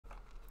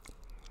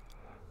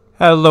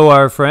Hello,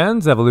 our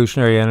friends,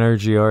 Evolutionary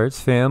Energy Arts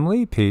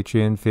family,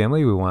 Patreon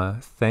family. We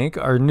want to thank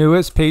our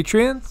newest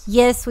patrons.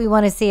 Yes, we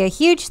want to say a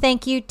huge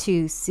thank you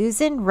to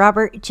Susan,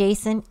 Robert,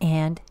 Jason,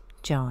 and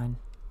John.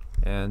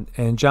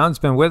 And John's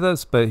been with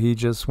us, but he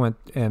just went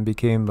and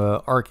became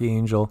an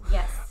archangel.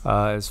 Yes.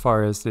 As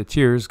far as the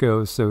tiers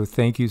go. So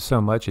thank you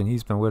so much. And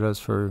he's been with us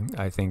for,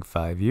 I think,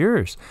 5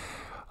 years.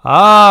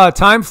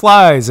 Time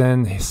flies,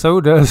 and so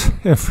does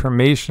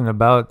information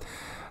about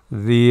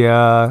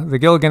the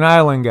Gilligan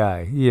Island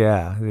guy.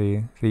 Yeah,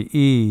 the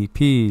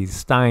E.P.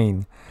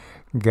 Stein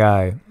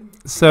guy.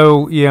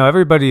 So,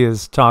 everybody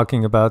is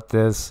talking about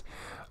this.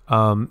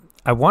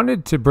 I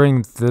wanted to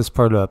bring this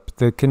part up.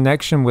 The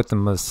connection with the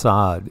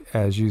Mossad,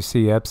 as you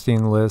see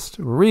Epstein list,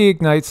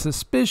 reignites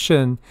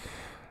suspicion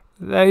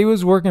that he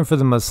was working for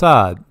the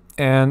Mossad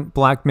and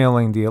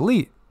blackmailing the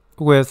elite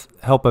with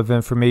help of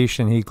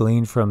information he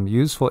gleaned from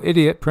useful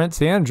idiot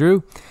Prince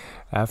Andrew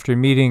after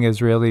meeting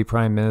Israeli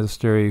Prime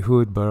Minister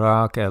Ehud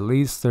Barak at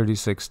least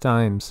 36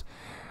 times.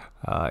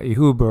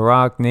 Ehud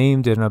Barak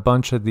named in a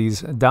bunch of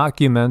these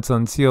documents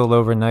unsealed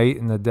overnight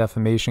in the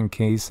defamation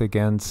case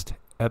against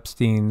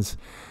Epstein's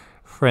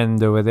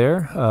friend over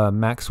there,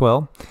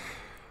 Maxwell.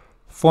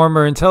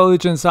 Former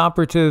intelligence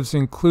operatives,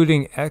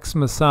 including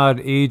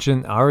ex-Mossad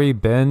agent Ari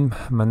Ben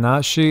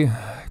Menashe,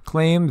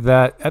 claimed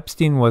that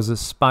Epstein was a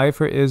spy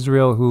for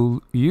Israel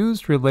who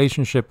used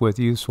relationship with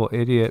useful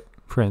idiot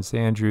Prince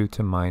Andrew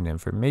to mine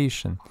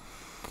information.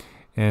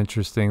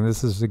 Interesting.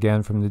 This is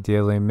again from the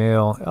Daily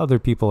Mail. Other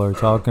people are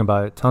talking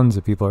about it. Tons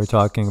of people are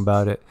talking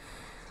about it.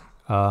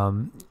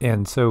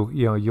 And so,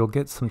 you'll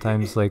get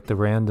sometimes like the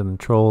random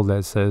troll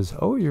that says,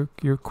 oh,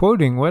 you're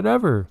quoting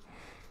whatever.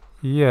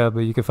 Yeah,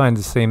 but you can find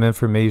the same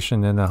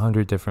information in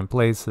 100 different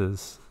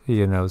places,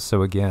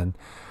 so again,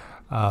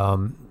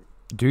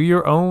 do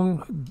your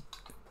own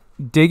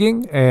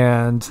digging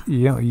and,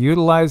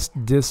 utilize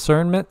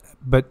discernment.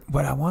 But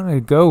what I want to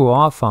go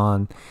off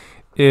on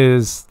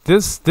is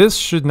this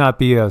should not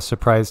be a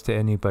surprise to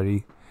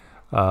anybody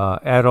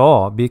at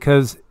all,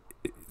 because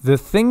the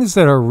things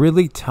that are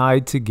really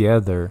tied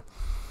together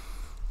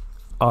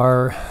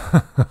are,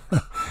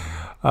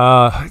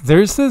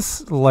 there's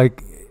this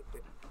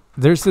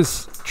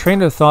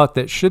train of thought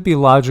that should be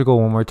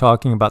logical when we're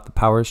talking about the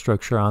power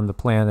structure on the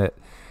planet,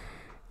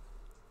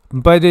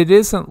 but it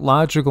isn't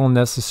logical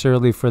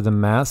necessarily for the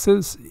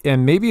masses,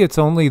 and maybe it's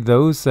only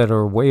those that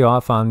are way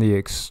off on the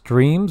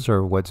extremes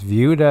or what's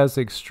viewed as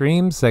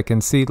extremes that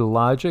can see the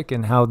logic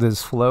and how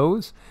this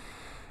flows.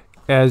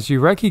 As you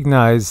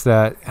recognize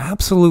that,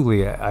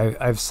 absolutely,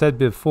 I've said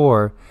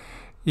before,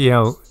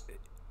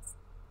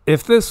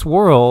 if this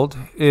world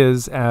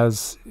is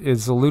as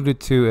is alluded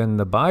to in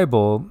the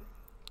Bible,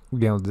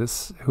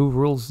 who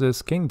rules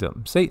this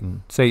kingdom?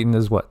 Satan. Satan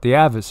is what? The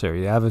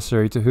adversary. The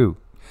adversary to who?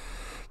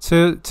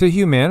 To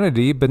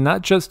humanity, but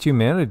not just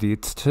humanity,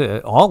 it's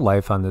to all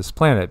life on this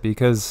planet,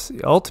 because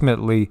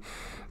ultimately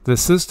the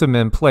system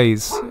in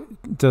place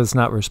does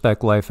not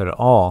respect life at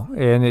all,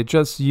 and it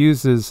just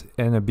uses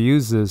and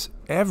abuses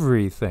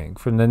everything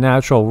from the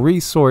natural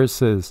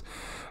resources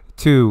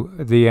to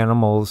the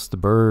animals, the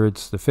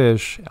birds, the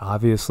fish,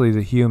 obviously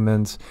the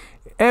humans,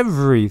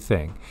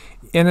 everything.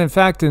 And in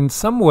fact, in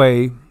some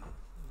way,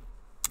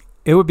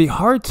 it would be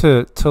hard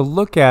to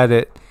look at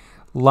it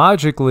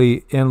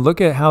logically and look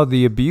at how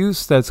the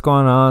abuse that's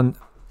gone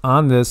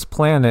on this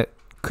planet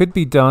could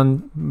be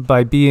done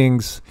by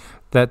beings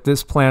that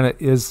this planet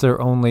is their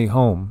only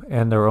home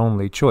and their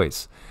only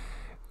choice.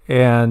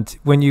 And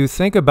when you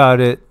think about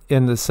it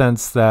in the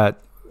sense that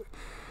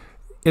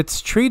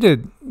it's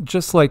treated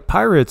just like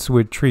pirates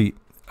would treat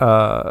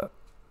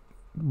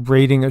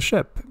raiding a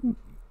ship.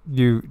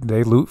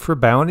 They loot for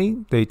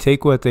bounty, they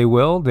take what they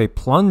will, they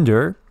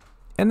plunder,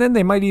 and then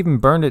they might even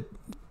burn it.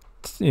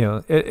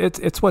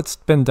 It's what's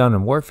been done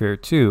in warfare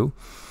too.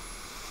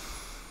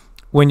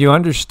 When you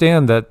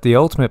understand that the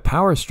ultimate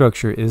power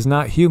structure is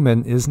not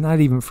human, is not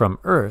even from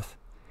Earth,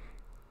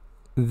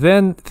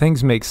 then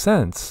things make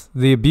sense.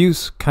 The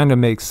abuse kind of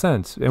makes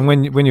sense. And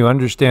when you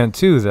understand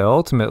too that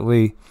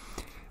ultimately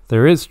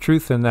there is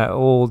truth in that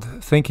old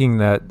thinking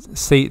that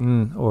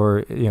Satan,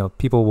 or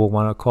people will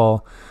want to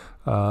call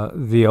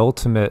the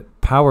ultimate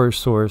power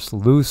source,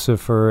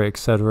 Lucifer,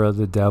 etc.,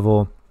 the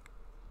devil,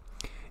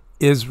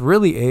 is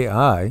really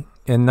AI,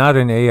 and not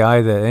an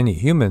AI that any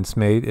humans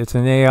made. It's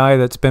an AI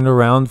that's been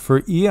around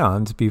for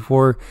eons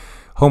before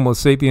Homo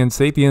sapiens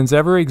sapiens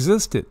ever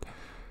existed.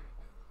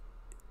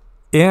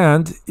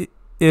 And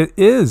it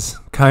is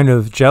kind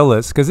of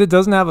jealous because it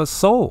doesn't have a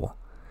soul.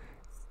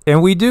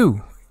 And we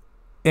do.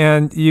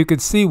 And you could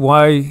see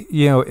why,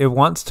 it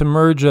wants to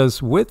merge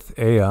us with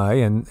AI.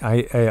 And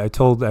I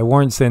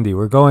warned Cindy,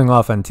 we're going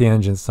off on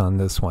tangents on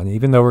this one,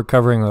 even though we're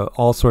covering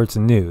all sorts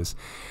of news.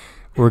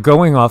 We're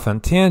going off on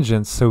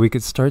tangents so we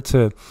could start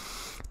to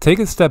take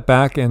a step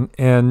back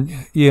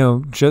and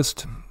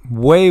just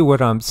weigh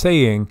what I'm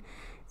saying,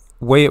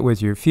 weigh it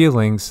with your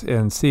feelings,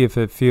 and see if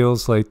it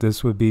feels like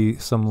this would be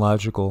some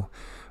logical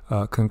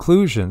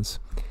conclusions.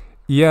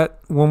 Yet,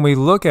 when we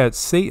look at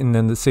Satan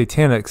and the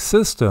satanic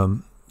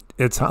system,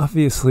 it's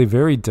obviously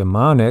very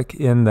demonic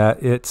in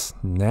that it's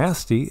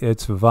nasty,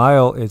 it's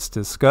vile, it's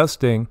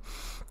disgusting,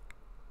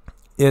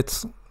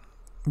 it's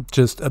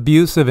just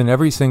abusive in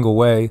every single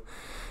way.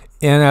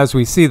 And as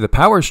we see the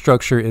power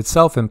structure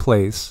itself in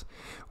place,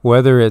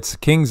 whether it's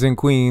kings and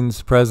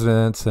queens,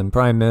 presidents and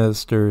prime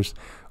ministers,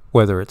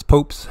 whether it's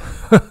popes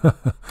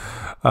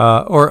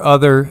or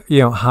other,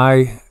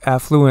 high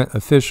affluent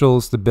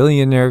officials, the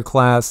billionaire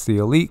class, the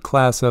elite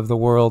class of the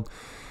world,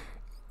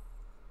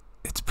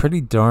 it's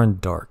pretty darn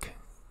dark.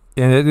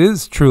 And it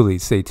is truly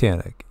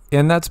satanic.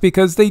 And that's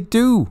because they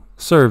do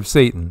serve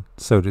Satan,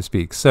 so to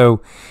speak.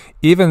 So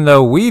even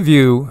though we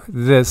view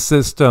this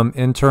system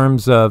in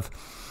terms of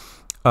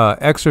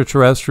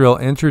extraterrestrial,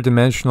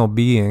 interdimensional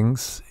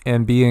beings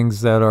and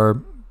beings that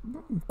are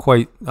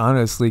quite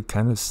honestly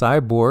kind of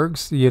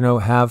cyborgs,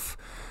 half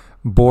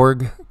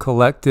Borg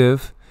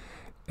collective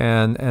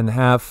and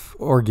half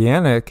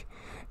organic,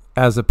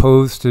 as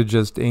opposed to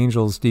just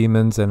angels,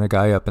 demons, and a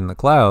guy up in the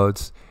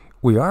clouds,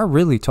 we are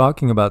really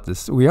talking about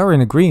this. We are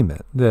in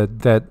agreement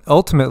that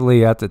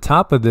ultimately at the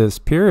top of this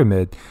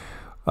pyramid,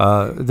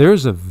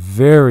 there's a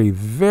very,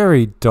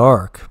 very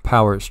dark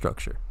power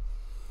structure.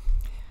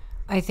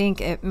 I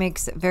think it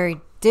makes it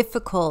very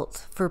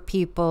difficult for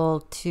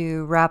people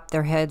to wrap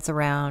their heads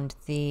around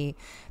the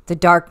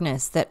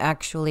darkness that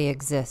actually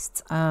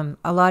exists.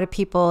 A lot of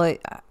people,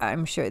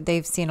 I'm sure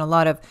they've seen a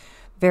lot of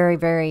very,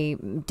 very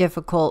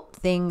difficult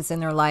things in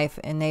their life,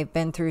 and they've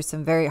been through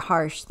some very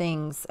harsh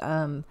things.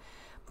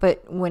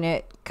 But when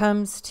it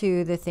comes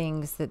to the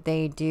things that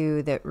they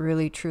do that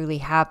really truly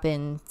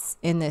happens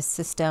in this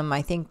system,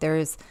 I think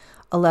there's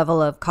a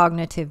level of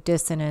cognitive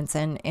dissonance,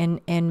 and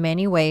in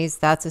many ways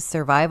that's a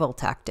survival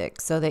tactic,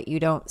 so that you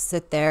don't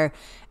sit there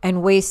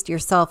and waste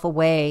yourself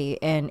away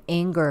in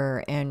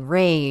anger and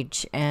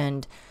rage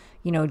and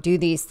do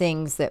these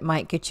things that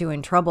might get you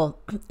in trouble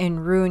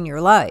and ruin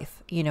your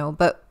life.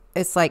 But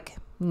it's like,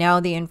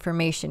 now the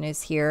information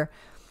is here,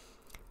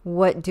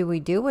 what do we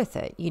do with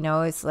it?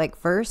 It's like,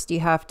 first you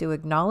have to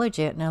acknowledge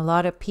it. And a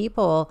lot of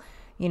people,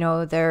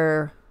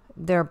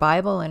 their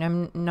Bible, and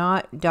I'm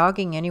not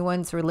dogging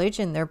anyone's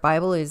religion, their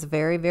Bible is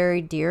very,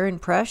 very dear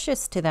and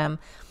precious to them,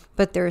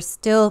 but they're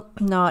still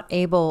not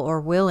able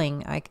or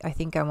willing. I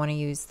think I want to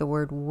use the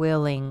word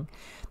willing.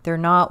 They're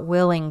not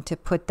willing to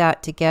put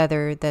that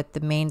together, that the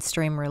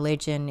mainstream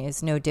religion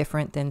is no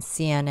different than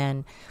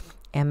CNN,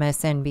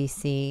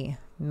 MSNBC,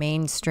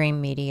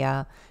 mainstream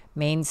media,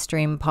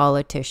 mainstream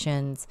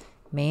politicians.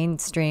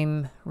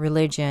 Mainstream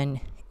religion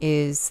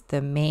is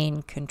the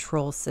main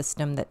control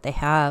system that they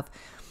have.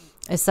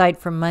 Aside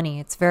from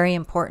money, it's very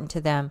important to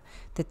them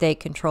that they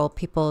control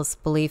people's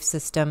belief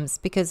systems,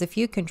 because if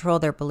you control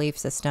their belief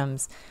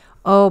systems,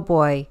 oh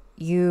boy,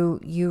 you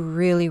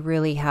really,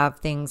 really have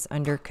things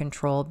under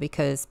control,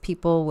 because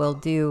people will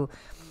do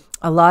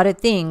a lot of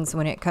things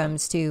when it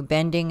comes to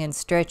bending and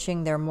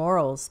stretching their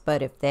morals.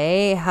 But if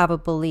they have a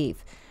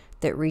belief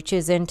that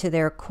reaches into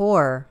their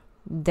core,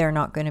 they're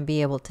not going to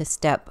be able to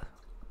step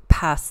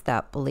past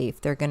that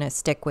belief. They're going to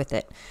stick with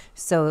it.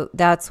 So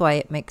that's why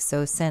it makes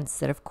so sense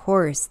that, of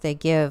course, they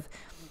give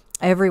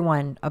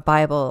everyone a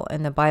Bible,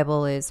 and the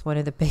Bible is one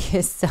of the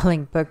biggest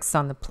selling books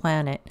on the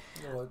planet.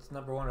 Well, it's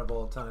number one of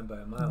all time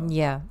by a mile.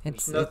 Yeah,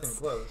 it's nothing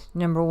close.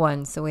 Number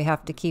one. So we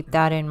have to keep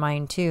that in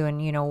mind too.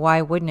 And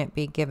why wouldn't it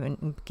be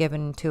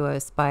given to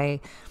us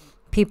by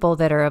people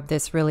that are of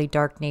this really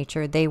dark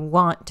nature? They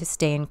want to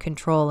stay in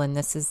control, and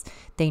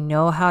they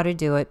know how to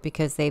do it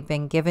because they've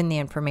been given the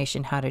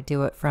information how to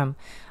do it from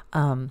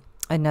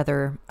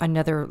another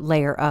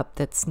layer up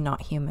that's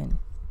not human.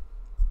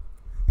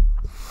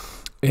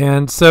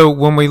 And so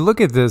when we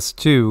look at this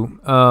too,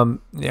 a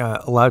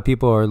lot of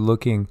people are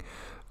looking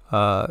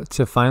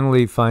to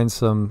finally find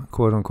some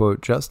quote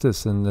unquote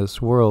justice in this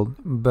world,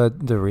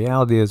 but the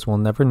reality is we'll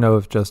never know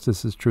if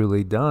justice is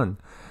truly done.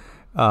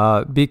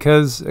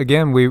 Because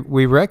again,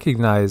 we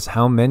recognize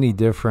how many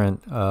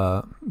different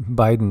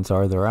Bidens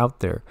are there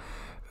out there.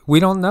 We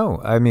don't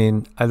know. I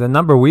mean, the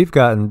number we've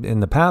gotten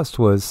in the past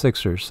was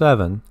 6 or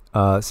 7.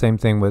 Same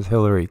thing with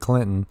Hillary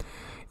Clinton.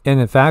 And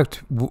in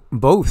fact,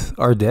 both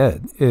are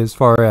dead, as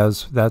far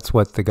as that's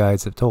what the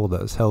guys have told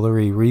us.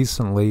 Hillary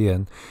recently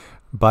and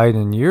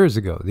Biden years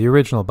ago. The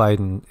original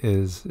Biden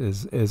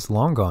is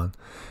long gone.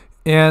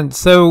 And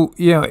so,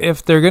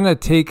 if they're going to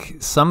take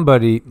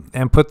somebody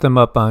and put them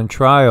up on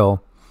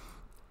trial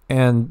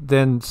and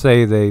then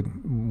say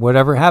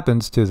whatever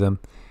happens to them,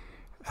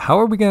 how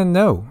are we going to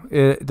know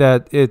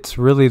that it's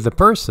really the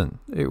person?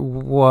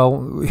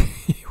 Well,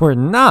 we're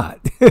not.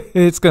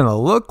 It's going to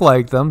look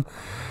like them.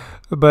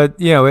 But,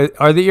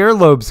 are the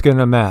earlobes going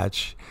to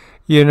match?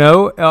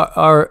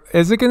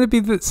 Is it going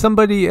to be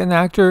somebody, an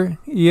actor?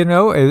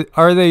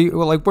 Are they,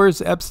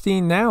 where's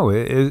Epstein now?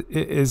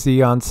 Is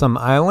he on some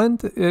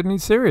island? I mean,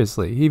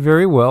 seriously, he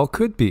very well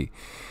could be.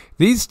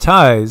 These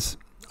ties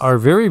are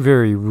very,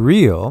 very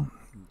real.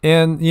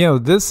 And,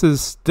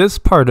 this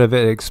part of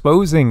it,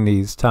 exposing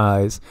these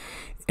ties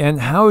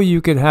and how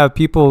you could have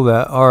people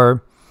that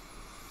are,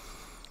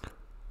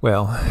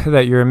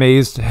 that you're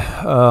amazed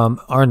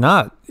are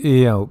not,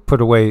 put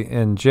away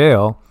in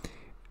jail.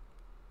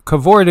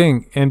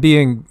 cavorting and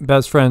being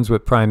best friends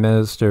with prime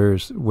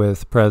ministers,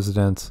 with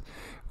presidents,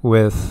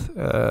 with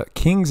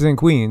kings and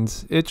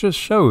queens. It just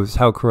shows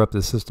how corrupt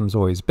the system's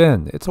always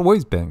been. It's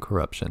always been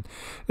corruption.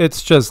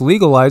 It's just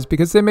legalized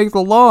because they make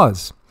the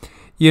laws.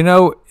 You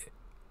know,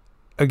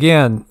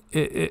 again,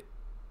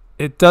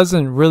 it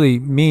doesn't really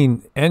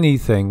mean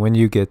anything when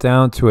you get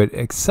down to it,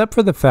 except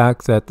for the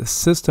fact that the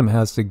system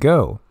has to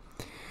go.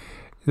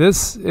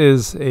 This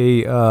is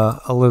a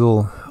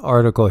little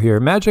article here.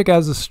 Magic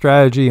as a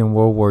strategy in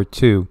World War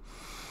II.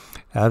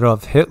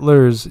 Adolf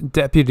Hitler's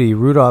deputy,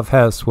 Rudolf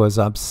Hess, was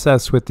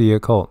obsessed with the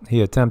occult.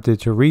 He attempted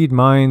to read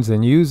minds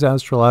and use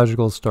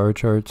astrological star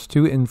charts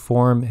to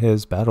inform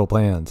his battle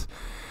plans.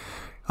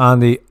 On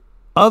the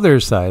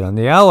other side, on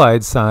the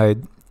Allied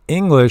side,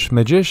 English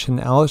magician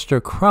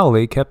Aleister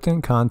Crowley kept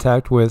in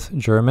contact with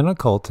German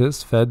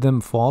occultists, fed them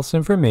false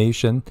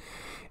information,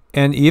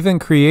 and even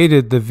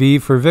created the V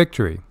for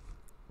victory.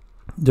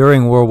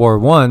 During World War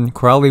I,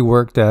 Crowley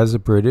worked as a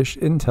British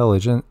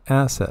intelligence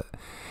asset.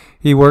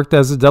 He worked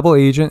as a double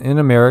agent in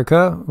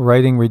America,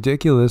 writing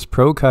ridiculous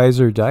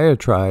pro-Kaiser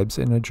diatribes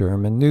in a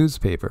German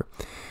newspaper.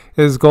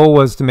 His goal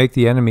was to make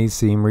the enemy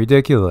seem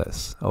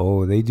ridiculous.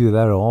 Oh, they do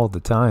that all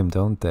the time,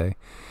 don't they?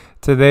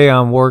 Today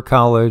on War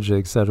College,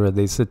 etc.,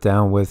 they sit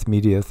down with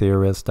media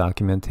theorist,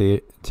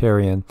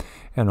 documentarian,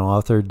 and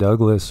author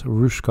Douglas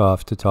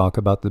Rushkoff to talk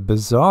about the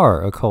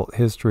bizarre occult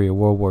history of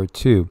World War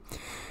II.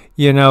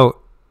 You know,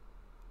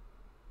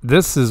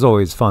 this is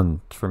always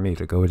fun for me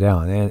to go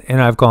down.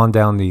 And I've gone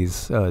down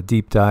these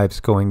deep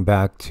dives going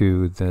back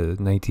to the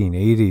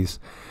 1980s.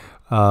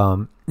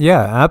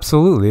 Yeah,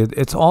 absolutely.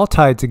 It's all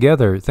tied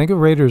together. Think of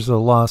Raiders of the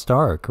Lost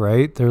Ark,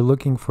 right? They're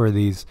looking for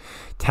these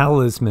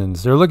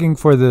talismans. They're looking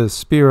for the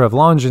spear of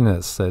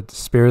Longinus, that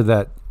spear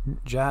that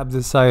jabbed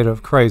the side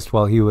of Christ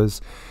while he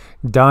was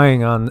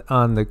dying on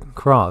the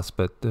cross.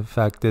 But the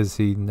fact is,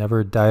 he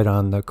never died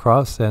on the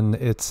cross, and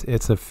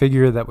it's a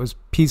figure that was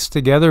pieced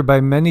together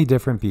by many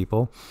different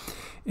people,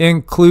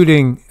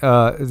 including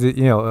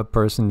a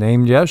person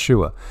named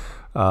Yeshua.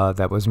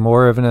 That was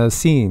more of an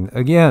Essene.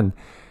 Again,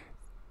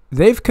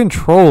 they've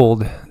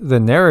controlled the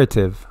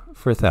narrative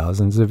for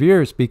thousands of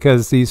years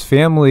because these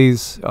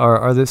families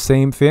are the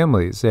same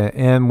families.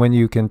 And when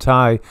you can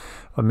tie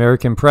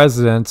American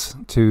presidents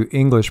to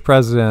English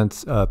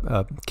presidents,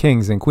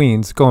 kings and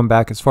queens, going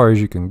back as far as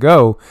you can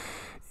go,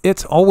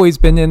 it's always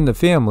been in the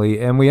family.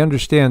 And we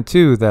understand,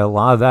 too, that a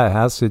lot of that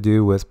has to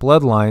do with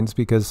bloodlines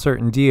because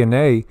certain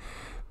DNA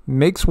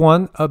makes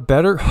one a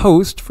better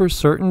host for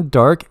certain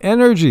dark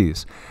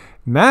energies.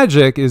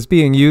 Magic is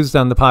being used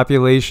on the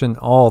population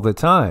all the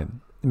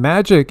time.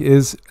 Magic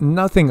is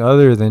nothing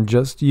other than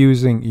just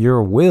using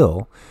your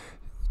will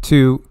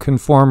to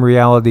conform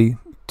reality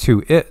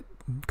to it.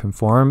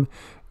 Conform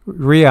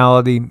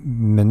reality,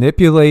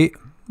 manipulate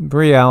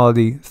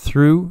reality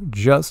through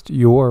just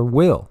your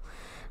will.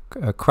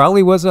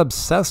 Crowley was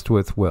obsessed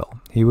with will.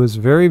 He was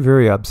very,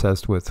 very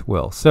obsessed with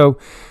will. So,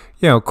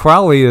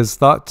 Crowley is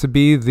thought to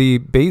be the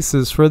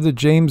basis for the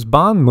James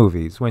Bond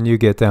movies when you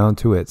get down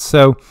to it.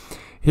 So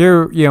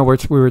here, we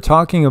were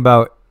talking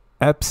about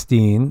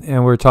Epstein,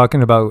 and we're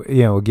talking about,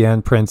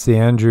 again, Prince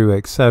Andrew,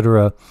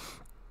 etc.,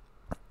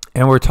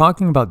 and we're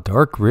talking about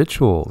dark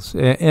rituals.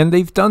 And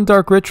they've done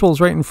dark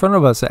rituals right in front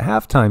of us at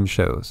halftime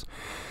shows.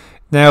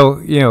 Now,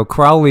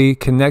 Crowley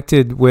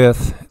connected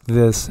with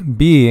this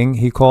being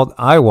he called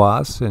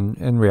Aiwass, and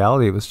in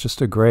reality it was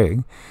just a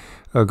gray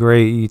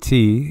ET.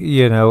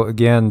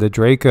 Again, the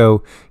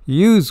Draco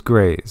used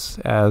grays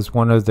as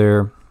one of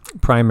their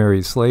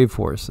primary slave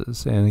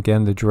forces. And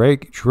again, the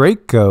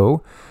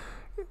Draco,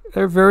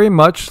 they're very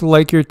much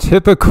like your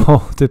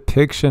typical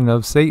depiction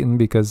of Satan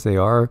because they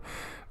are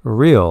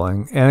real.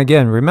 And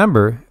again,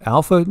 remember,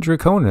 Alpha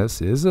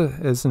Draconis is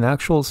an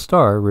actual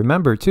star.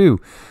 Remember, too,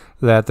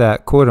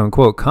 that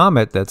quote-unquote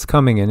comet that's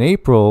coming in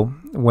April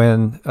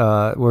when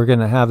we're going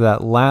to have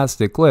that last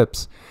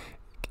eclipse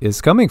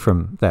is coming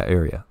from that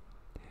area.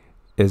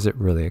 Is it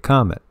really a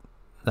comet?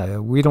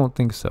 We don't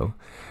think so.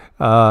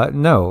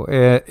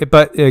 No.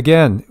 But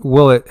again,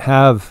 will it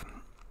have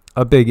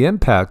a big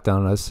impact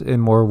on us in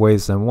more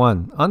ways than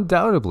one?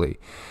 Undoubtedly.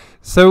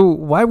 So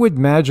why would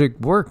magic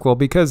work? Well,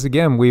 because,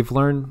 again, we've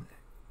learned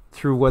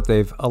through what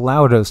they've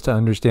allowed us to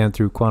understand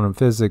through quantum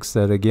physics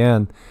that,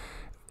 again,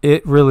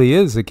 it really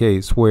is a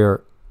case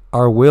where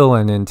our will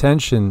and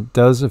intention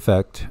does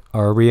affect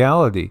our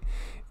reality.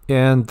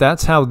 And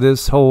that's how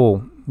this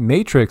whole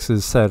matrix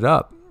is set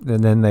up.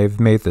 And then they've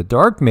made the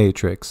dark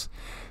matrix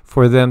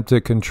for them to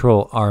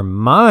control our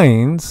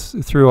minds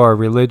through our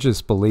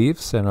religious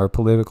beliefs and our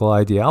political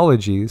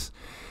ideologies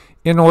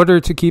in order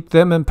to keep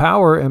them in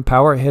power and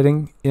power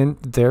heading in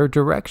their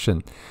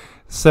direction.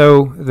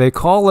 So they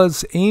call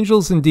us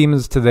angels and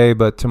demons today,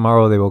 but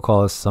tomorrow they will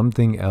call us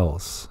something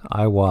else.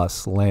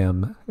 Aiwass,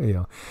 lamb.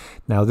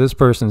 Now this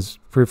person's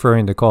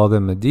preferring to call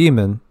them a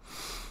demon,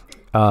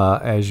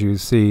 as you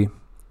see.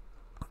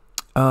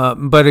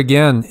 But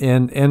again,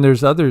 and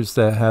there's others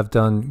that have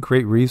done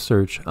great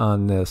research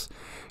on this,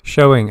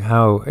 showing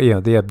how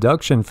the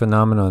abduction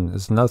phenomenon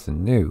is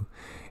nothing new.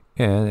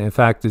 And in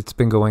fact, it's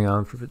been going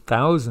on for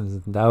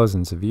thousands and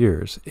thousands of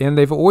years. And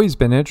they've always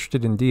been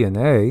interested in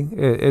DNA.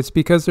 It's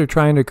because they're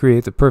trying to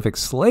create the perfect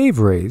slave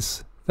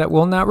race that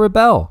will not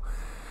rebel.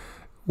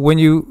 When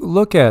you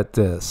look at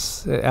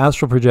this,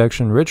 Astral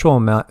Projection, Ritual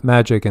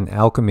Magic, and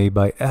Alchemy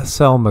by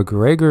S.L.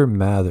 McGregor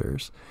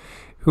Mathers,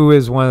 who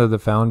is one of the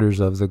founders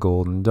of the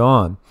Golden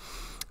Dawn.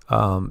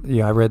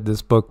 I read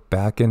this book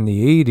back in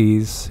the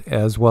 80s,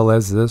 as well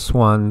as this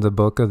one, the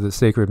Book of the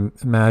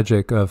Sacred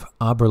Magic of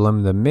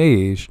Aberlum the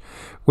Mage,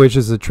 which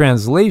is a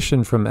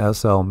translation from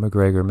S.L.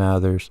 McGregor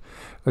Mathers.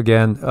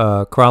 Again,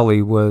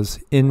 Crowley was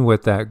in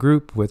with that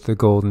group with the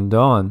Golden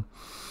Dawn.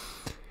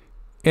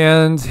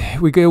 And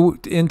we go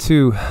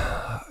into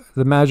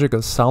the magic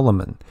of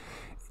Solomon.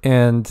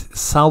 And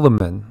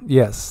Solomon,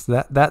 yes,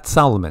 that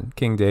Solomon,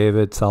 King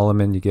David,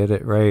 Solomon, you get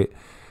it right.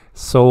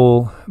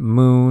 Soul,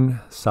 moon,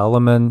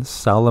 Solomon,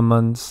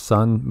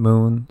 sun,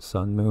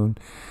 moon,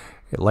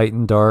 light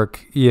and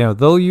dark.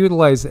 They'll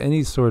utilize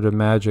any sort of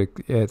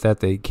magic that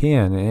they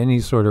can, any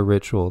sort of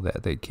ritual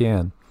that they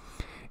can.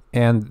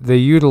 And they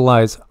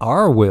utilize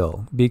our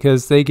will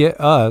because they get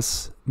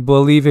us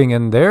believing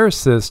in their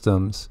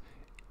systems,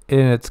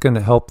 and it's going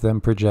to help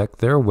them project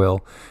their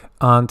will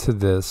onto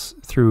this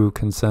through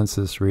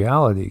consensus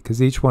reality.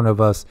 Because each one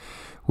of us,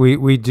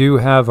 we do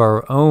have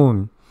our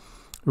own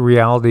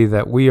reality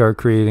that we are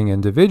creating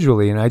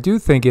individually. And I do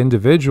think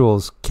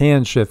individuals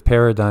can shift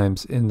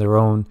paradigms in their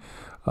own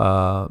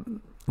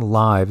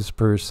lives,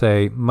 per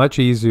se, much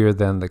easier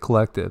than the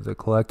collective. The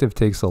collective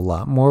takes a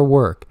lot more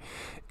work.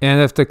 And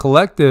if the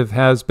collective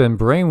has been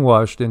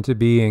brainwashed into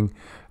being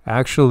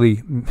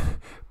actually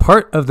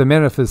part of the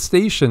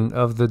manifestation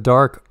of the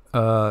dark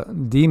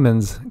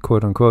demons,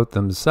 quote unquote,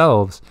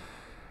 themselves,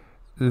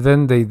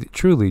 then they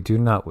truly do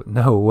not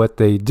know what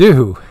they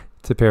do,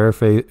 to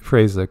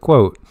paraphrase the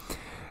quote.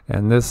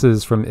 And this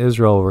is from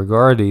Israel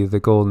Regardie, The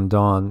Golden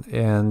Dawn.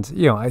 And,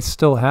 I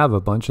still have a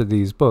bunch of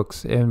these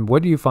books. And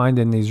what do you find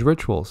in these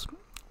rituals?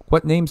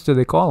 What names do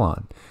they call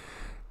on?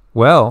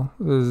 Well,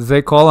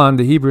 they call on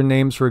the Hebrew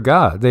names for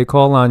God. They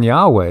call on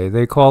Yahweh.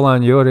 They call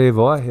on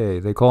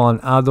Yoreh-Vohe. They call on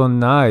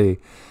Adonai.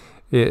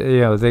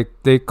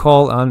 They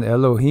call on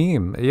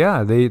Elohim.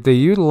 Yeah, they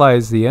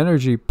utilize the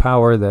energy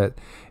power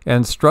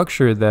and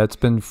structure that's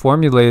been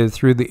formulated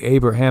through the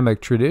Abrahamic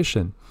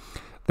tradition.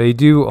 They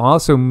do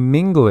also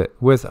mingle it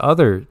with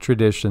other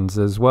traditions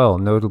as well,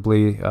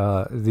 notably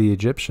the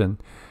Egyptian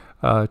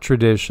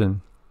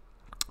tradition.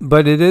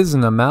 But it is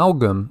an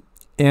amalgam.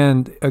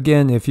 And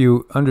again, if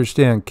you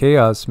understand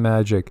chaos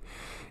magic,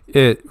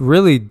 it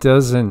really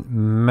doesn't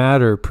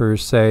matter per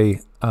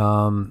se.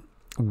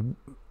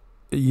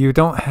 You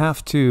don't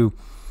have to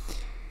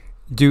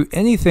do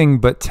anything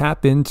but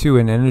tap into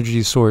an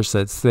energy source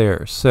that's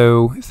there.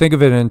 So think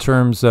of it in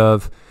terms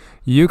of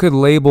you could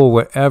label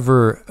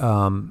whatever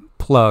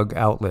plug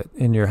outlet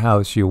in your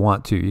house you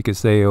want to. You could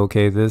say,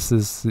 okay, this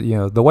is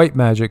the white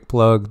magic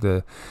plug,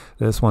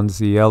 this one's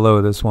the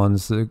yellow, this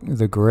one's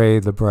the gray,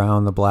 the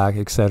brown, the black,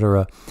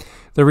 etc.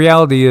 The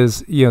reality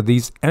is,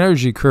 these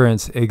energy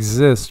currents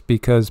exist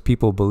because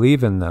people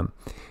believe in them.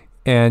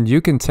 And you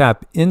can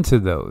tap into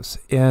those.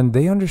 And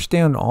they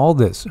understand all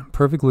this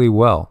perfectly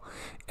well.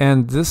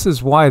 And this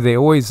is why they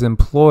always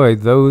employ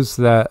those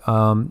that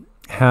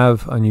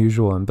have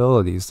unusual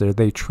abilities.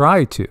 They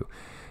try to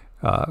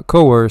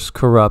coerce,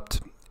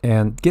 corrupt,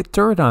 and get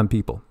dirt on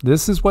people.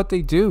 This is what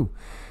they do.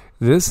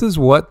 This is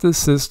what the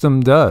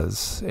system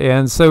does.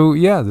 And so,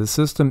 yeah, the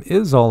system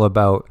is all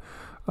about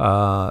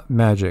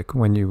magic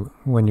when you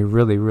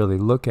really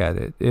look at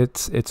it.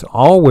 It's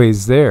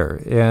always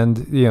there. And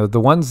the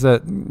ones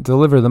that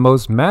deliver the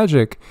most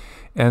magic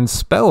and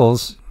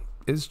spells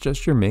is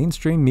just your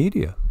mainstream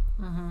media.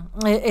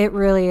 Mm-hmm. It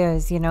really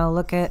is.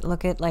 Look at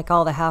like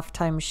all the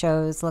halftime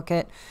shows. Look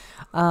at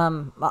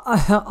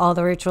all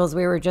the rituals.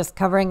 We were just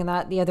covering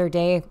that the other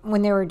day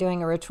when they were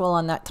doing a ritual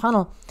on that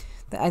tunnel.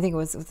 I think it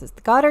was the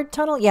Goddard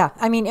Tunnel. Yeah,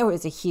 I mean, it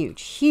was a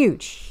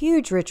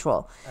huge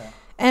ritual. Yeah.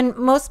 And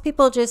most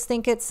people just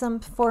think it's some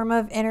form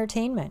of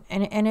entertainment,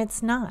 and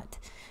it's not.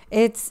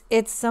 It's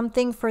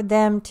something for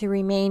them to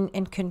remain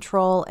in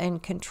control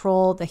and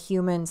control the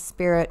human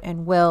spirit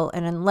and will.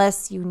 And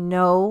unless you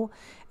know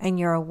and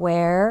you're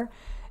aware,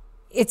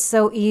 it's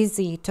so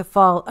easy to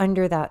fall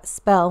under that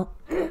spell.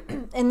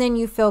 And then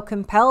you feel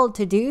compelled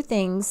to do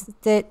things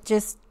that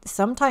just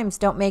sometimes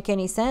don't make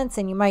any sense.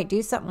 And you might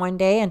do something one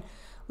day and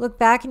look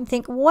back and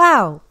think,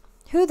 wow,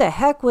 who the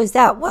heck was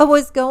that? What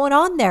was going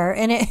on there?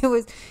 And it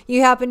was,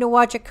 you happened to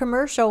watch a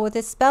commercial with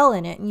a spell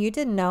in it and you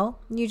didn't know.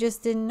 You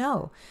just didn't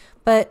know.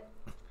 But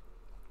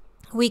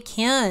we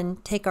can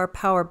take our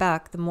power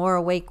back. The more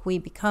awake we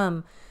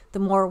become, the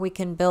more we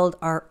can build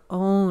our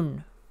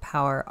own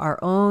power, our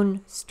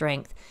own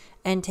strength,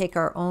 and take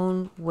our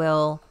own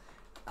will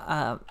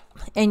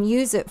and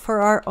use it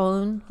for our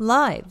own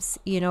lives.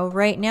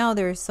 Right now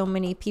there's so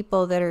many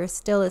people that are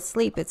still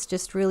asleep. It's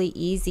just really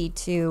easy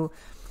to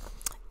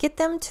get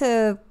them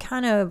to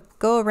kind of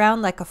go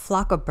around like a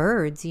flock of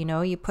birds. You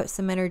know, you put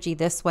some energy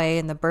this way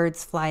and the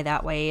birds fly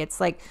that way.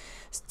 It's like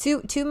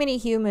too many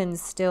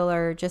humans still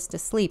are just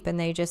asleep, and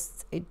they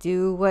just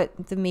do what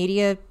the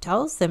media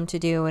tells them to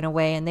do in a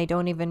way, and they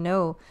don't even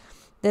know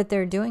that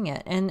they're doing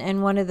it.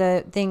 And one of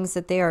the things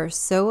that they are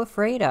so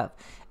afraid of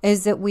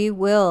is that we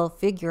will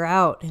figure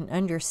out and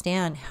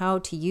understand how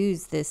to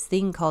use this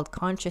thing called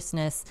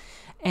consciousness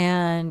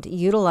and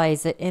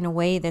utilize it in a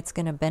way that's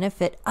going to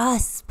benefit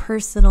us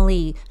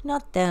personally,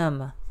 not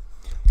them.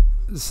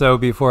 So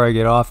before I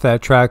get off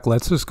that track,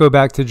 let's just go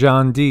back to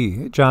John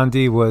Dee. John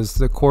Dee was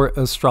the court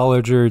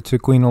astrologer to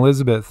Queen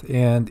Elizabeth,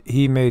 and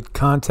he made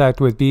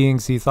contact with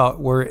beings he thought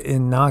were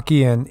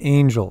Enochian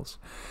angels.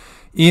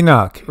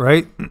 Enoch,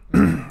 right?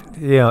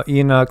 Yeah,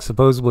 Enoch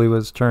supposedly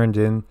was turned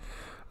in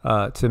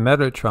to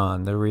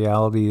Metatron. The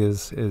reality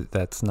is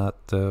that's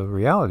not the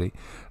reality.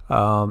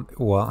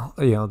 Well,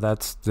 you know,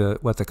 that's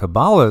what the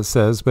Kabbalah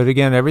says. But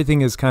again,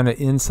 everything is kind of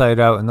inside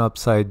out and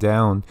upside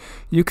down.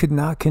 You could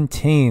not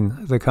contain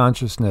the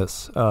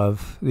consciousness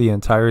of the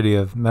entirety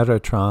of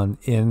Metatron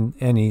in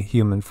any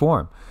human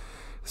form.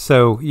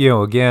 So, you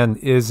know, again,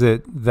 is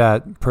it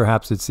that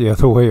perhaps it's the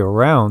other way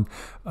around?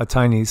 A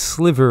tiny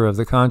sliver of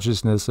the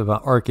consciousness of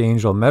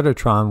Archangel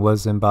Metatron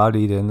was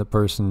embodied in the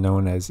person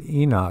known as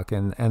Enoch,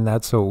 and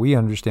that's what we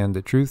understand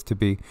the truth to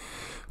be.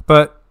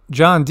 But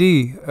John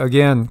Dee,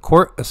 again,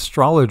 court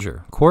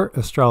astrologer,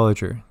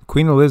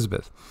 Queen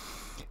Elizabeth,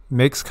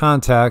 makes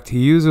contact. He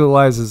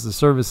utilizes the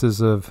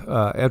services of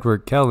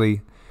Edward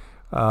Kelly,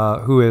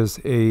 who is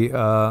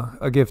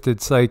a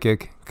gifted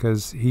psychic,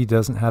 because he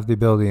doesn't have the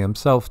ability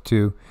himself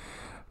to.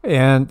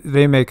 And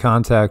they make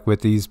contact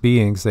with these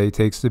beings they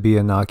takes to be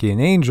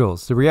Enochian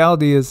angels. The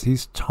reality is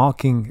he's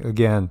talking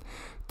again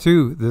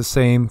to the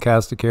same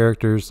cast of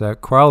characters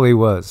that Crowley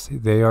was.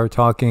 They are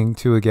talking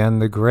to, again,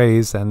 the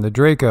Greys and the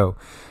Draco.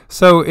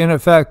 So in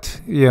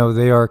effect, you know,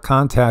 they are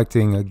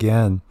contacting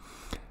again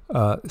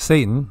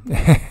Satan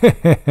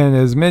and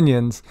his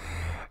minions,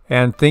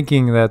 and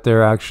thinking that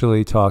they're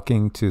actually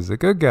talking to the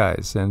good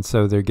guys. And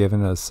so they're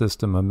given a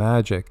system of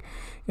magic.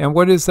 And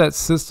what is that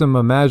system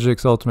of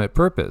magic's ultimate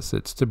purpose?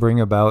 It's to bring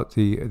about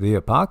the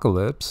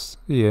apocalypse.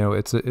 You know,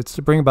 it's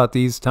to bring about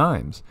these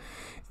times.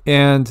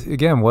 And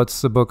again,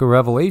 what's the book of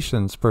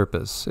Revelation's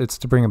purpose? It's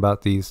to bring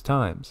about these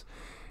times.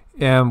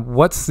 And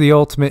what's the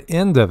ultimate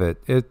end of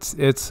it?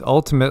 It's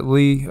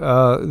ultimately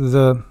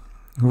the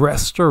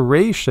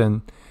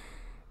restoration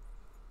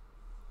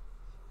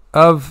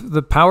of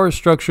the power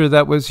structure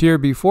that was here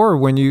before,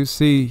 when you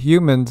see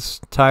humans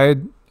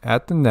tied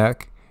at the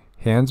neck,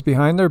 hands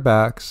behind their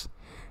backs,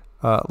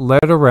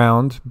 led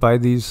around by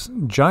these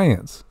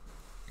giants.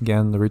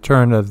 Again, the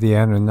return of the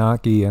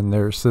Anunnaki and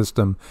their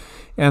system,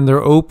 and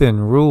their open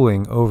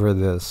ruling over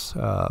this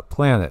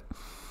planet.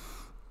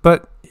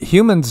 But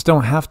humans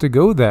don't have to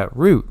go that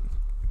route,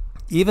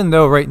 even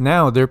though right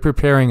now they're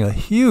preparing a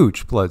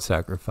huge blood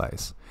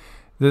sacrifice.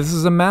 This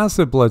is a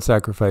massive blood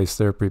sacrifice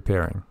they're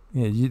preparing.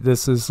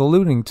 This is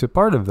alluding to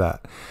part of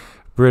that.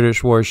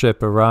 British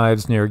warship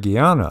arrives near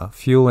Guyana,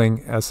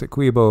 fueling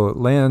Essequibo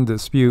land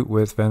dispute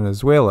with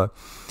Venezuela.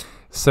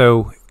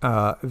 So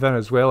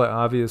Venezuela,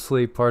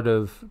 obviously part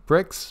of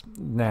BRICS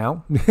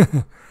now,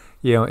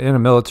 you know, in a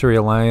military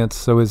alliance.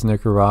 So is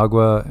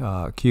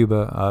Nicaragua,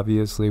 Cuba,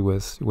 obviously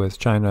with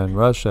China and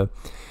Russia.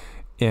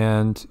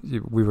 And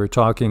we were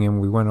talking,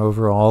 and we went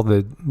over all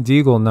the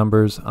Deagle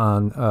numbers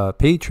on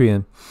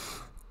Patreon,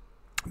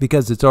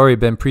 because it's already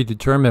been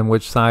predetermined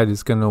which side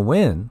is going to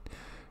win.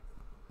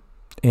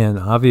 And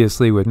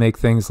obviously would make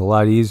things a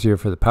lot easier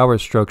for the power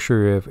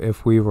structure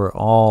if we were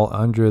all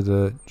under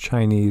the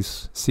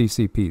Chinese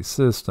CCP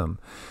system.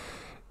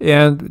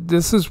 And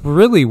this is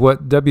really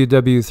what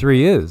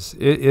WW3 is.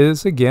 It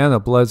is, again, a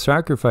blood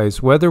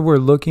sacrifice. Whether we're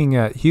looking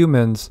at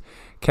humans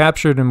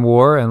captured in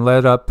war and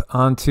led up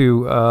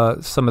onto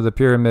some of the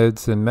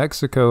pyramids in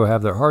Mexico,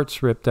 have their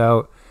hearts ripped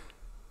out,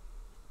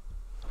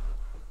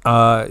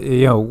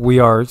 you know, we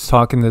are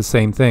talking the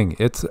same thing.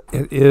 It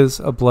is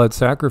a blood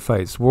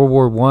sacrifice. World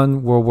War I,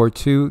 World War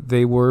II,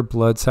 they were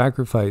blood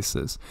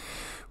sacrifices.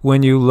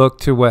 When you look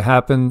to what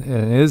happened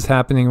and is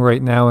happening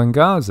right now in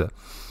Gaza,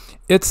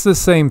 it's the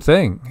same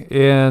thing.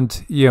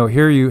 And, you know,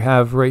 here you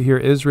have right here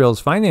Israel's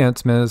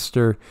finance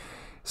minister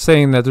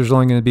saying that there's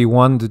only going to be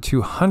 100,000 to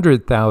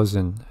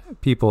 200,000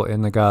 people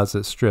in the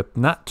Gaza Strip,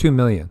 not 2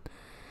 million.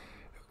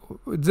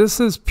 This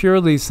is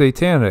purely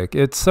satanic.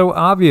 It's so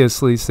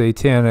obviously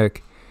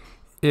satanic.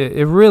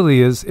 It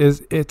really is.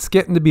 It's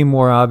getting to be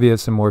more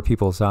obvious in more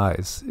people's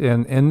eyes.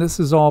 And this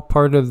is all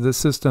part of the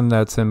system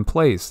that's in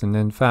place. And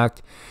in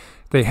fact,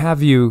 they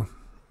have you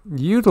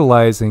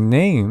utilizing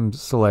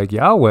names like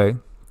Yahweh,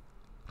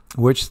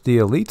 which the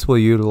elites will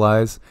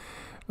utilize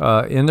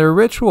in their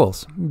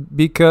rituals,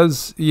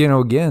 because, you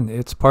know, again,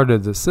 it's part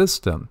of the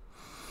system.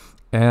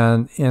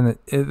 And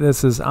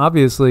this is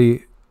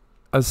obviously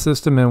a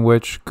system in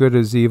which good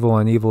is evil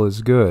and evil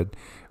is good,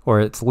 or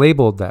it's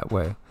labeled that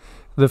way.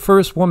 The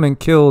first woman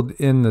killed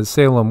in the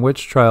Salem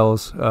witch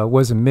trials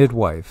was a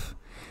midwife.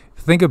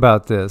 Think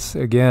about this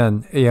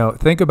again. You know,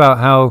 think about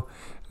how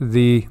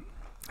the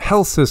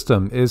health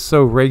system is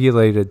so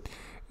regulated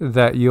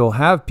that you'll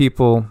have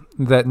people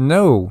that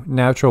know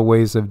natural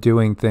ways of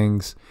doing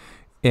things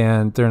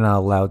and they're not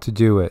allowed to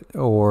do it,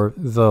 or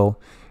they'll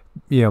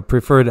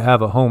prefer to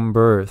have a home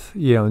birth,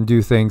 and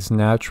do things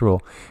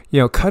natural.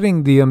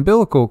 Cutting the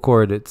umbilical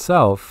cord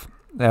itself,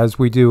 as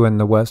we do in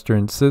the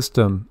Western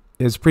system,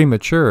 is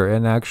premature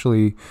and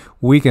actually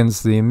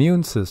weakens the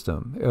immune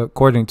system,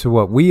 according to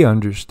what we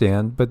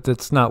understand, but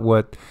that's not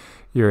what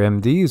your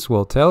MDs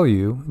will tell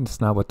you. It's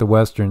not what the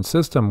Western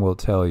system will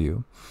tell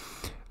you.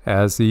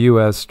 As the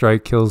U.S.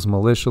 strike kills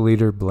militia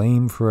leader,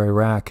 blame for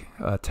Iraq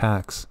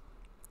attacks.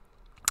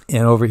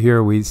 And over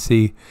here we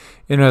see,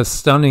 in a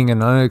stunning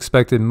and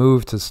unexpected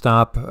move to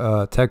stop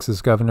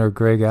Texas Governor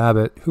Greg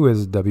Abbott, who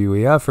is a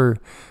WEFer,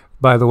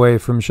 by the way,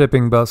 from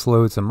shipping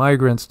busloads of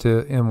migrants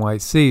to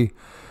NYC,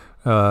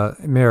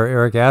 Mayor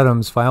Eric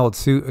Adams filed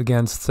suit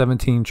against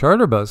 17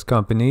 charter bus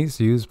companies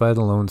used by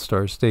the Lone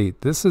Star State.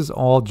 This is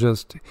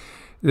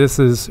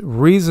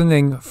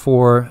reasoning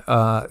for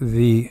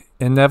the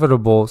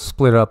inevitable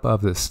split up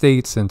of the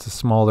states into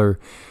smaller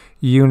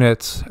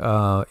units.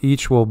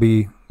 Each will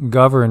be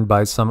governed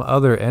by some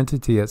other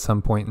entity at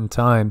some point in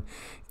time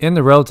in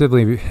the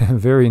relatively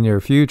very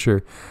near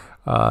future.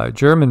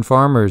 German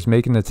farmers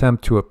make an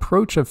attempt to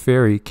approach a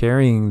ferry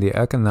carrying the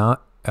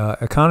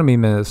economy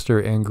minister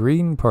and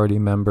Green Party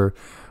member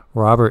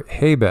Robert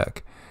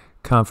Habeck.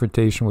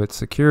 Confrontation with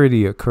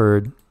security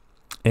occurred.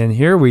 And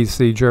here we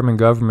see German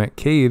government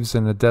caves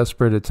in a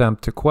desperate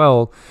attempt to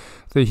quell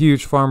the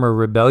huge farmer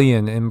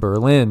rebellion in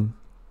Berlin.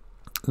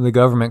 The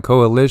government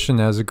coalition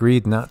has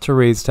agreed not to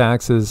raise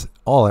taxes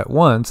all at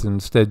once, and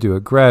instead do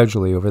it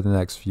gradually over the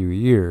next few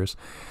years.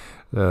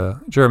 The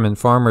German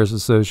Farmers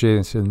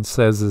Association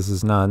says this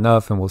is not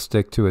enough and will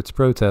stick to its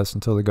protests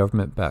until the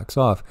government backs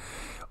off.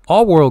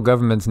 All world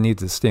governments need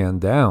to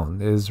stand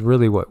down is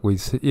really what we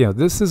see.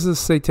 This is a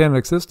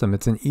satanic system.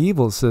 It's an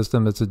evil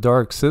system. It's a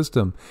dark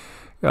system.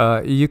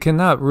 You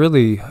cannot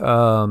really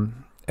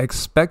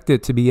expect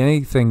it to be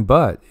anything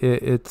but.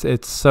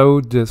 It's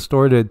so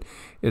distorted.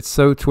 It's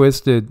so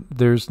twisted.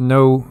 There's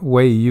no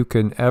way you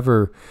can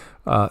ever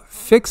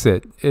fix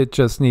it. It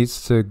just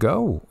needs to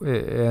go.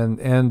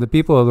 And the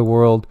people of the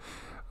world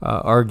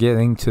are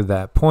getting to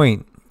that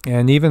point.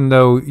 And even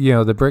though,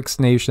 the BRICS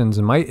nations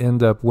might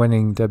end up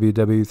winning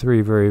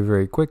WW3 very,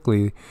 very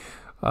quickly,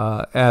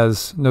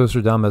 as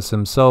Nostradamus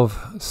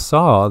himself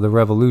saw, the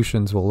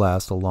revolutions will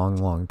last a long,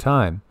 long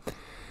time.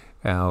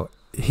 Now,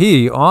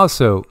 he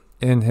also,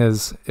 in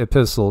his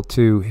epistle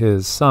to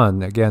his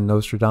son, again,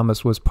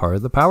 Nostradamus was part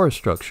of the power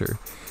structure.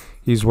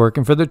 He's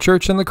working for the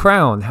church and the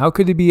crown. How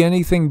could he be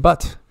anything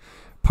but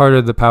part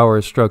of the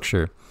power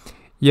structure?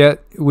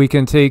 Yet we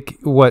can take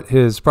what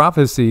his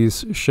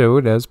prophecies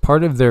showed as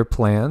part of their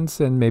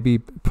plans and maybe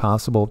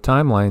possible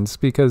timelines,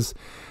 because,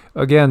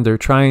 again, they're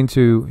trying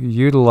to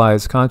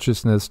utilize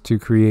consciousness to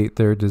create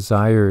their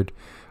desired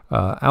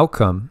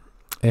outcome.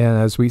 And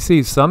as we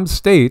see, some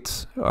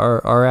states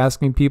are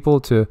asking people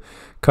to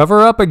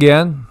cover up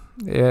again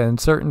in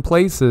certain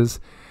places.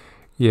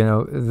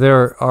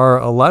 There are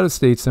a lot of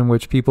states in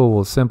which people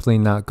will simply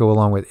not go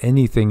along with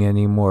anything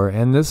anymore.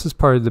 And this is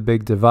part of the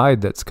big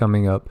divide that's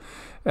coming up,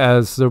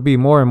 as there'll be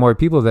more and more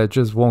people that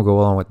just won't go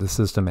along with the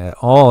system at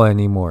all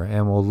anymore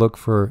and will look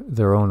for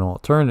their own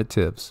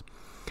alternatives.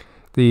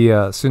 The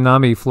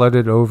tsunami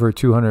flooded over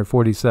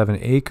 247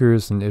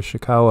 acres in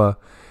Ishikawa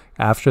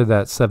after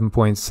that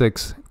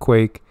 7.6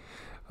 quake.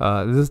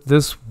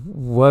 This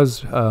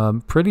was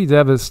pretty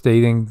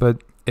devastating, but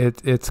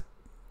it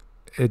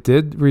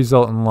did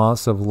result in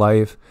loss of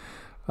life.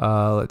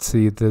 Let's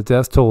see, the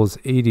death toll is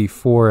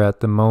 84 at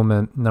the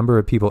moment. Number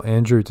of people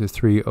injured to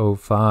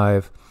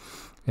 305.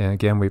 And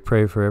again, we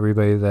pray for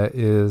everybody that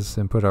is,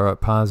 and put our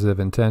positive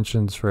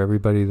intentions for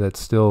everybody that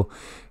still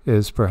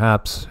is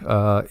perhaps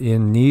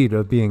in need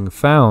of being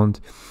found.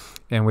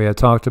 And we had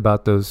talked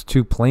about those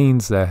two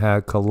planes that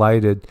had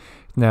collided.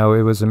 Now,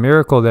 it was a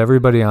miracle that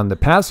everybody on the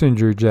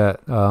passenger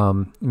jet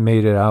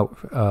made it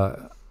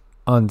out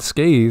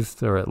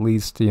unscathed, or at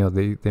least,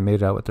 they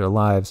made it out with their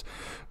lives.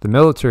 The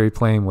military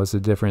plane was a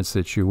different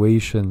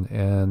situation,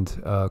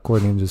 and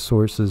according to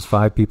sources,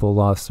 5 people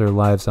lost their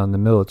lives on the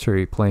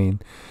military plane.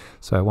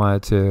 So I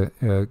wanted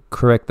to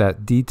correct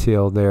that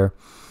detail there.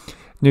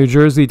 New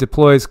Jersey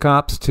deploys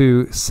cops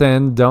to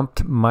send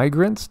dumped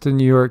migrants to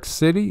New York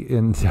City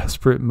in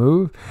desperate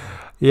move.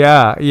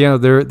 Yeah,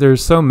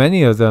 there's so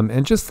many of them.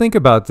 And just think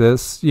about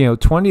this,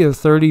 20 to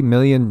 30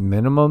 million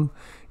minimum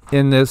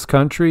in this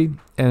country.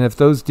 And if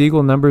those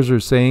Deagle numbers are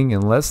saying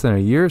in less than a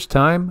year's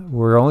time,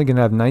 we're only going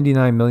to have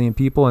 99 million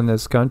people in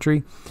this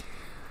country,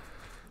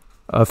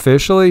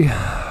 officially,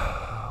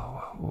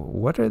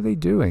 what are they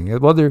doing?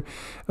 Well,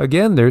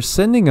 they're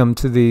sending them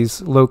to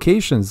these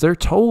locations. They're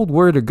told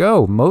where to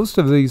go. Most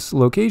of these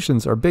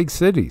locations are big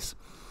cities.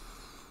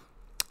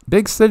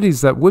 Big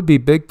cities that would be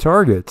big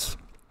targets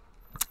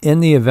in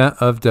the event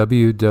of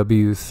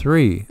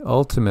WW3,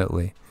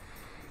 ultimately.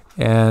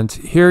 And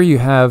here you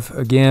have,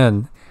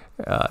 again,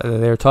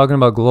 they're talking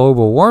about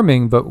global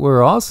warming, but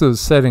we're also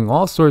setting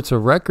all sorts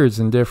of records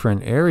in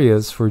different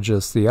areas for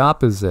just the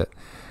opposite.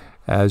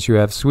 As you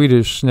have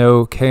Swedish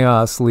snow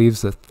chaos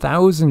leaves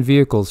 1,000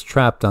 vehicles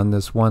trapped on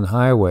this one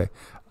highway.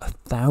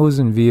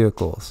 1,000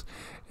 vehicles.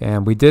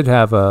 And we did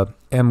have a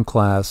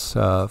M-class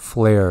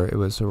flare. It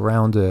was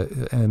around a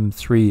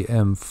M3,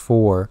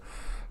 M4.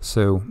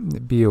 So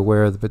be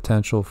aware of the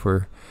potential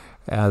for,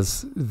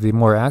 as the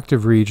more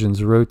active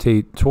regions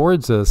rotate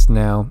towards us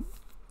now,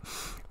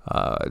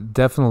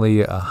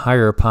 definitely a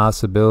higher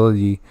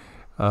possibility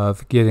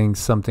of getting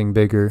something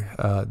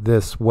bigger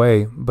this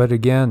way. But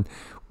again,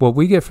 what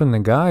we get from the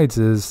guides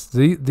is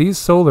these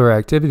solar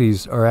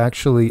activities are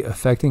actually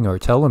affecting our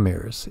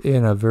telomeres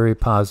in a very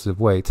positive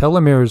way.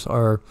 Telomeres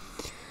are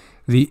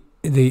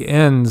the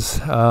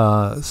ends,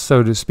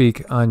 so to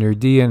speak, on your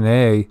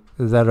DNA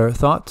that are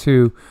thought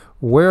to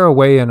wear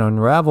away and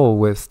unravel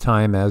with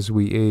time as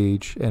we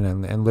age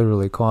and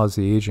literally cause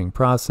the aging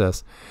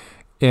process.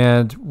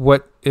 And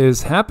what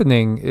is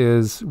happening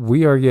is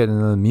we are getting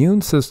an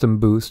immune system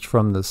boost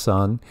from the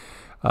sun,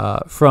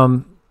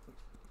 from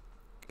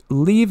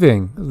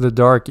leaving the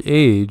dark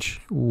age.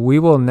 We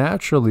will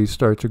naturally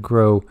start to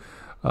grow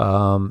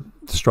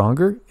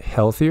stronger,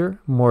 healthier,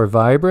 more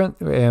vibrant,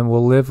 and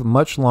will live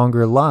much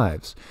longer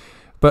lives.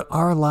 But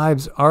our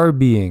lives are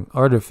being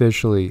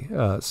artificially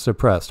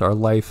suppressed. Our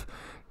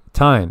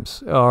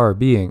lifetimes are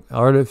being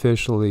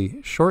artificially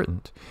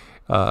shortened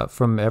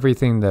from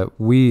everything that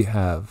we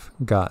have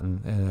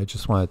gotten. And I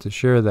just wanted to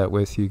share that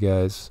with you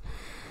guys.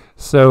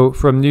 So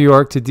from New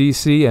York to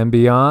D.C. and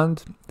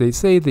beyond, they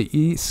say the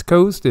East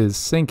Coast is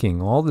sinking.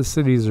 All the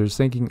cities are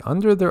sinking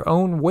under their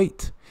own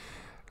weight.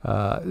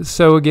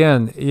 So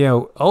again,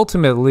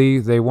 ultimately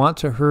they want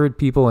to herd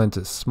people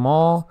into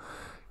small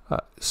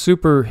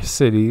super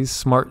cities,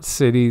 smart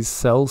cities,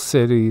 cell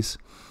cities,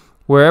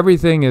 where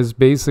everything is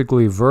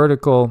basically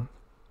vertical,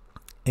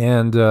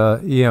 and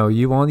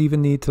you won't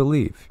even need to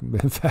leave.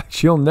 In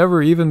fact, you'll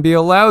never even be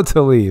allowed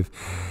to leave.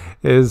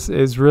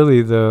 Is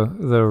really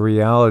the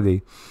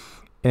reality.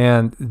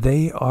 And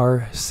they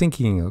are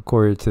sinking,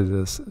 according to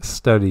this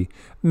study,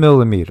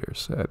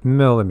 millimeters.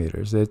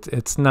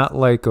 It's not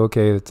like,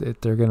 okay,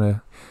 they're going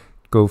to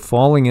go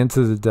falling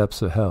into the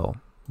depths of hell.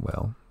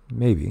 Well,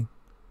 maybe.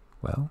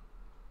 Well,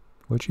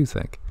 what do you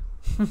think?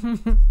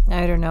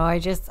 I don't know.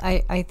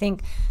 I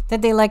think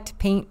that they like to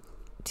paint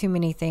too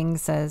many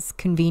things as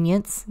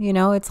convenience.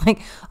 It's like,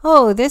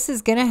 oh, this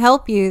is going to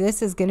help you.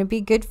 This is going to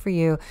be good for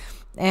you.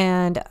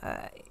 And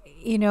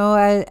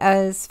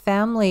as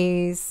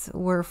families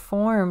were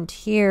formed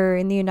here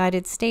in the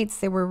United States,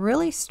 they were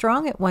really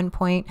strong at one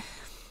point.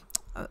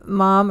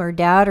 Mom or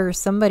dad or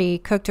somebody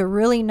cooked a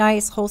really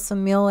nice,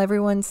 wholesome meal.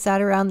 Everyone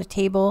sat around the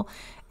table,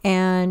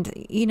 and,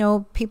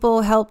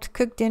 people helped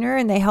cook dinner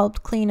and they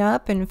helped clean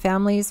up, and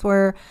families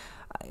were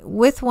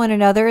with one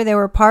another. They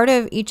were part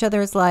of each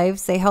other's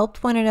lives. They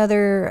helped one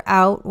another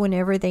out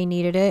whenever they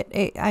needed it.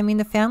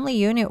 The family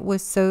unit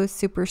was so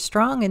super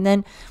strong. And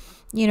then,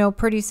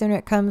 pretty soon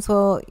it comes,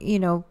 well,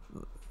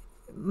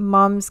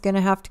 mom's going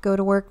to have to go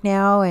to work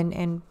now,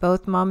 and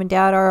both mom and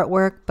dad are at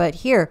work, but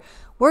here,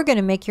 we're going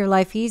to make your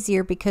life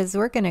easier because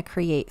we're going to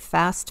create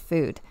fast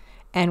food,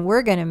 and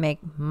we're going to make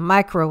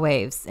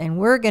microwaves, and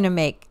we're going to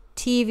make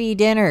TV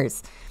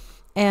dinners.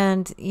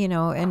 And,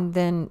 and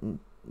then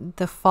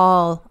the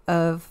fall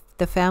of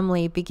the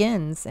family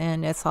begins,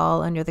 and it's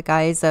all under the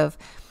guise of,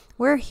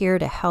 we're here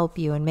to help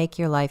you and make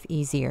your life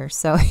easier.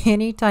 So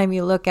anytime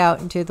you look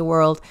out into the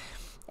world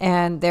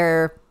and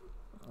they're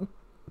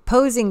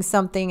posing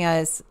something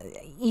as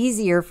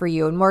easier for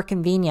you and more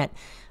convenient,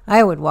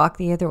 I would walk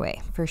the other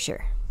way for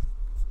sure.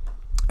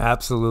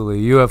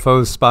 Absolutely.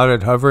 UFOs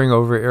spotted hovering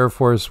over Air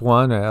Force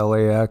One at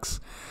LAX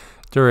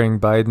during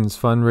Biden's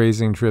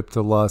fundraising trip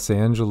to Los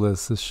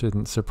Angeles. This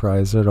shouldn't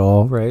surprise at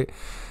all, right?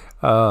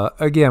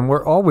 Again,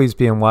 we're always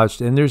being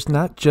watched, and there's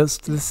not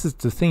just, this is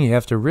the thing you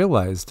have to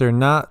realize, they're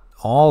not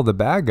all the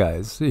bad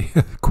guys,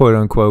 quote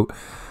unquote.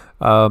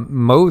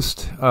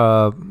 Most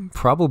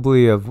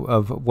probably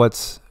of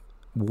what's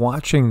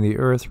watching the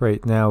Earth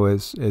right now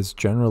is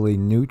generally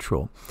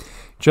neutral,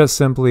 just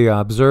simply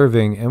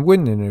observing and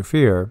wouldn't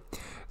interfere.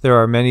 There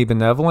are many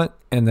benevolent,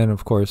 and then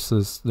of course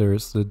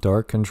there's the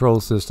dark control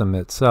system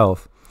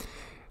itself.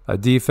 A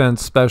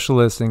defense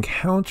specialist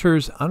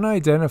encounters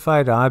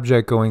unidentified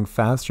object going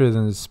faster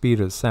than the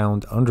speed of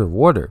sound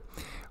underwater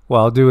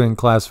while doing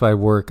classified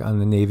work on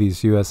the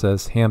Navy's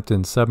USS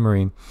Hampton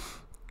submarine.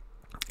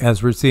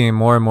 As we're seeing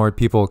more and more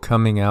people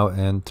coming out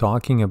and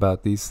talking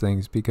about these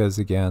things, because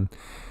again,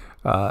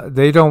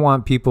 they don't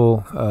want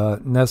people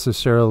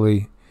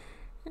necessarily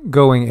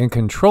going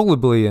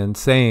uncontrollably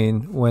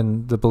insane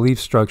when the belief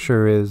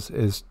structure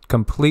is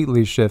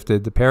completely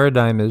shifted, the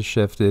paradigm is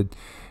shifted,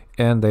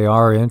 and they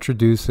are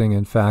introducing,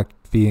 in fact,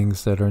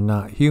 beings that are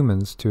not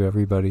humans to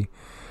everybody.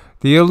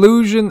 The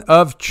illusion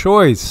of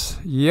choice.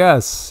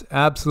 Yes,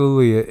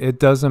 absolutely. It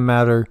doesn't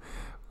matter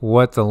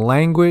what the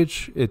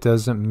language, it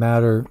doesn't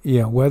matter,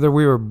 whether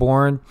we were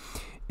born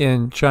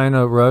in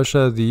China,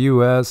 Russia, the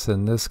US,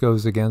 and this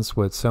goes against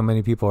what so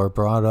many people are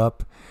brought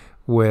up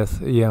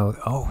with,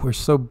 oh, we're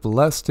so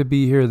blessed to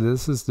be here.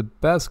 This is the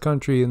best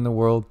country in the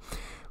world.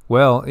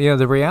 Well,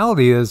 the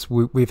reality is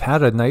we've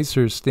had a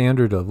nicer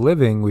standard of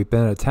living. We've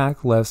been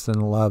attacked less than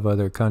a lot of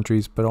other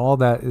countries, but all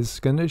that is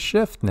going to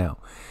shift now.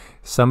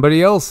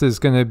 Somebody else is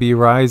going to be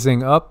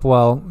rising up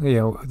while,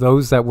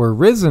 those that were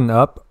risen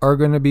up are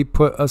going to be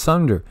put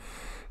asunder.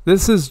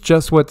 This is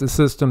just what the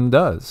system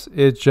does.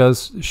 It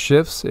just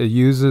shifts. It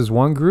uses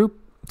one group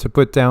to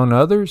put down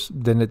others,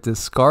 then it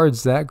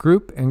discards that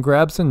group and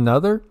grabs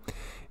another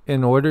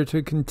in order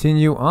to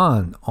continue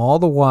on. All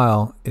the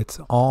while, it's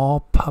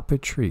all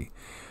puppetry.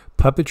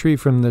 Puppetry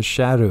from the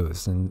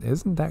shadows. And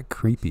isn't that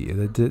creepy?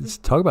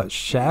 Talk about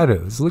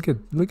shadows. Look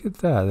at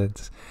that.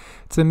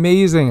 It's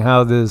amazing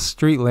how this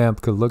street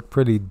lamp could look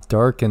pretty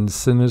dark and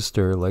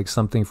sinister, like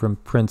something from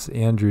Prince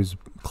Andrew's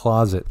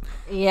closet.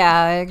 Yeah,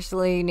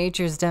 actually,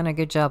 nature's done a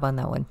good job on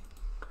that one.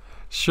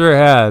 Sure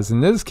has.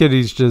 And this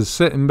kitty's just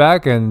sitting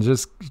back and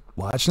just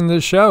watching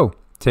the show,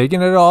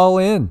 taking it all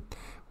in.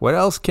 What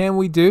else can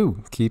we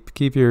do?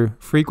 Keep your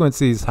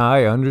frequencies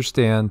high.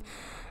 Understand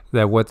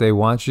that what they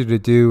want you to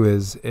do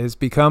is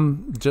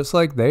become just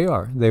like they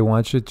are. They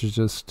want you to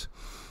just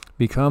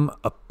become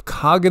a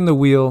cog in the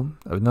wheel,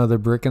 another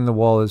brick in the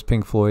wall, as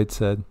Pink Floyd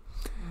said.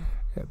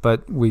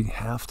 But we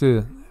have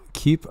to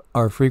keep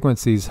our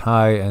frequencies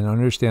high and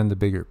understand the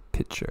bigger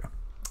picture.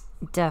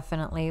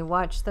 Definitely.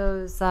 Watch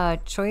those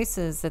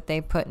choices that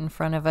they put in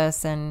front of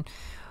us, and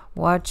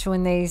watch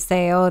when they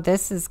say, oh,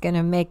 this is going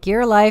to make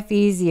your life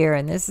easier,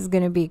 and this is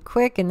going to be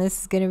quick, and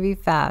this is going to be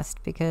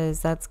fast,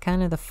 because that's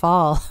kind of the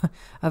fall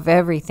of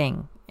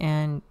everything.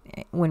 And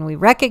when we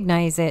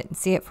recognize it and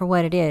see it for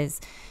what it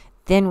is,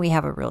 then we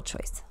have a real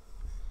choice.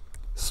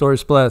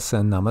 Source bless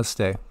and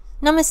namaste.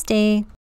 Namaste.